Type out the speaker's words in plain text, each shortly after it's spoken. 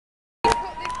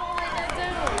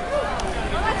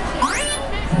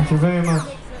Thank you very much.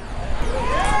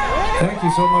 Thank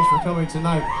you so much for coming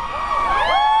tonight.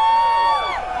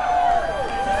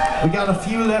 We got a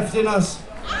few left in us.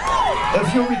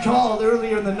 If you'll recall,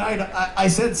 earlier in the night, I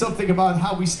said something about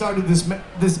how we started this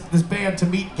band to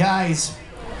meet guys.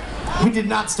 We did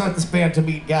not start this band to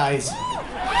meet guys.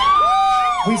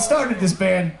 We started this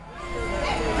band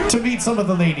to meet some of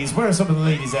the ladies. Where are some of the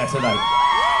ladies at tonight?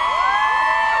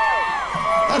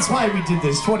 That's why we did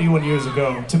this 21 years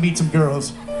ago, to meet some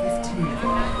girls.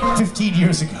 15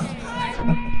 years ago.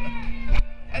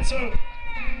 And so,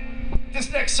 this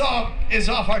next song is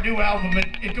off our new album.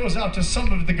 It goes out to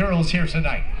some of the girls here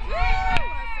tonight.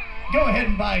 Go ahead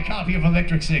and buy a copy of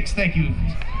Electric Six. Thank you.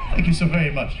 Thank you so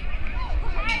very much.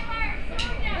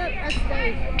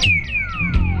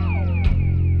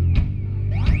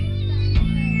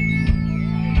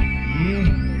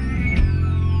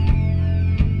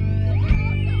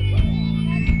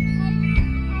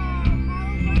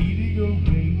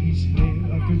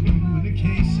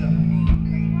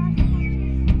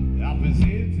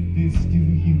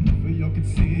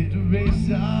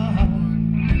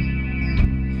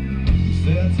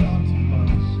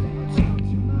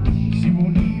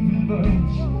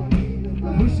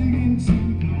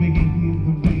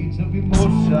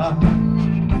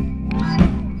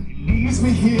 It leaves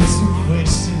me here to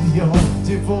question your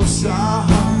devotion.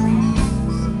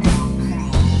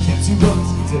 Kept you up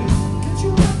today,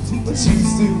 but you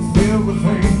still feel the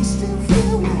pain.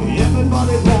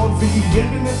 Everybody won't be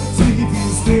getting at the TV,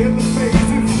 stay in the face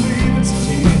and believe that you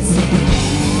can't see.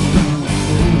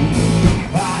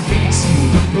 I hate you,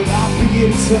 but I'll be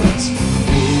in touch.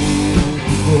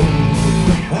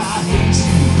 I hate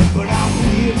you, but I'll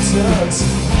be in touch.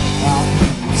 I'll be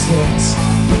in touch.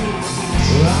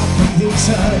 I'll be in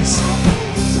touch.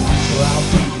 I'll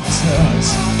be in touch.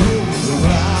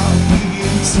 I'll be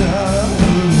in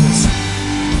touch.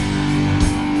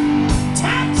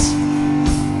 Touch!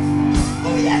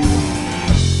 Oh yeah!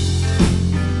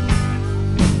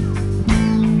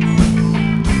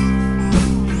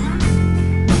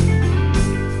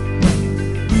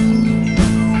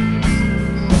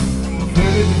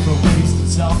 Very different ways to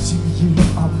talk to you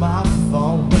on my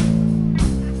phone.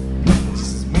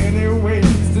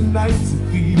 Ways tonight to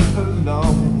be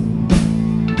alone.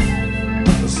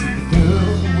 She's the girl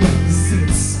with the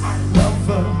sits. I love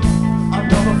her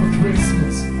for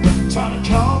Christmas. Try to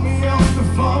call me on the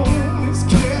phone. It's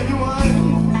clear you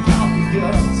ain't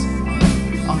confidence.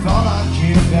 I thought I'd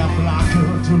give that blocker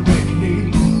directly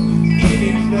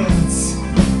in nuts.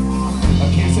 A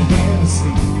case of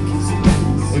Hennessy,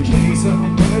 a case of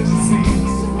emergency.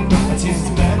 I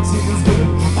changed bad tears good.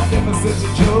 I never said a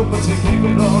joke, but you gave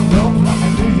it all dope like I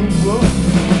knew you would.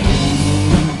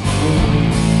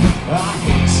 I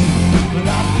hate you, but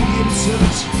I'll be in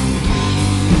touch.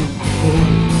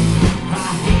 I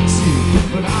hate you,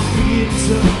 but I'll be in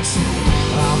touch.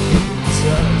 I'll be in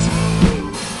touch.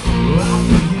 I'll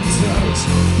be in touch.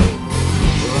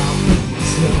 I'll be in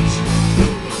touch.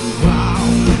 I'll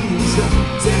be in touch.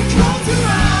 Take close to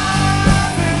mine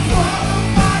and follow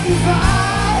my desire.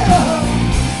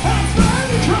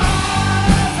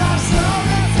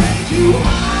 You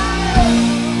higher,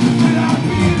 and I'll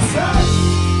be in touch.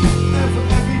 And for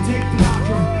every dick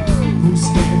blocker who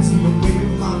stands in the way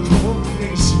of my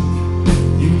coordination,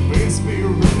 you face me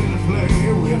ready to play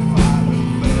with fire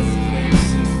and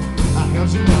fascination. I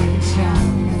held you like a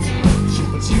child,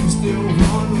 but you still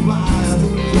run wild.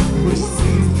 Which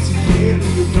seems that you get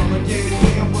and you're gonna get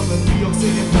damn well. And New York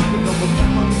City popping up with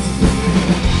memories.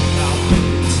 I'll be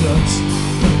in touch.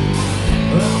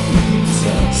 I'll be in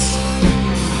touch.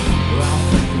 I'll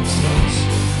be in touch.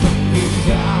 I'll be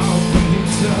in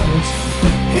touch.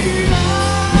 I'll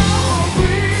be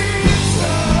in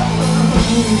touch.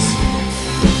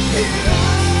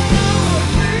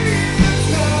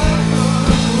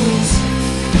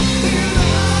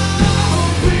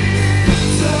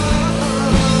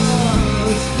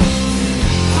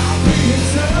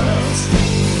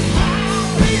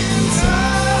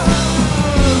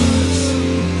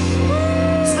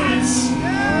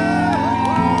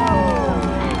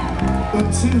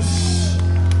 Touch.